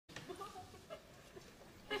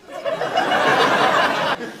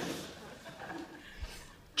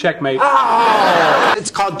Checkmate. Oh! It's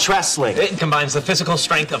called wrestling. It combines the physical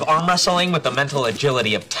strength of arm wrestling with the mental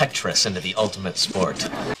agility of Tetris into the ultimate sport.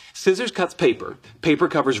 Scissors cuts paper. Paper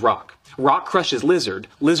covers rock. Rock crushes lizard.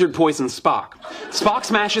 Lizard poisons Spock. Spock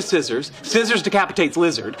smashes scissors. Scissors decapitates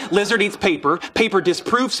lizard. Lizard eats paper. Paper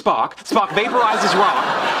disproves Spock. Spock vaporizes rock.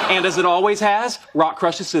 And as it always has, rock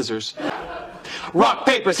crushes scissors. Rock,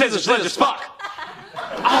 paper, scissors, lizard, Spock!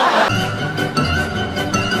 Oh.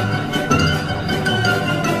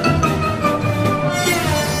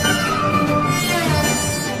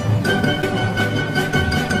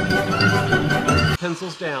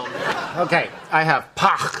 Pencils down. Okay, I have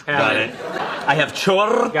pach. Got it. I have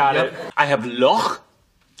chor. Got it. I have loch,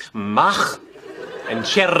 mach, and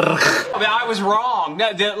cherch. I was wrong.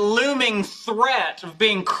 The looming threat of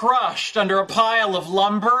being crushed under a pile of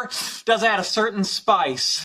lumber does add a certain spice.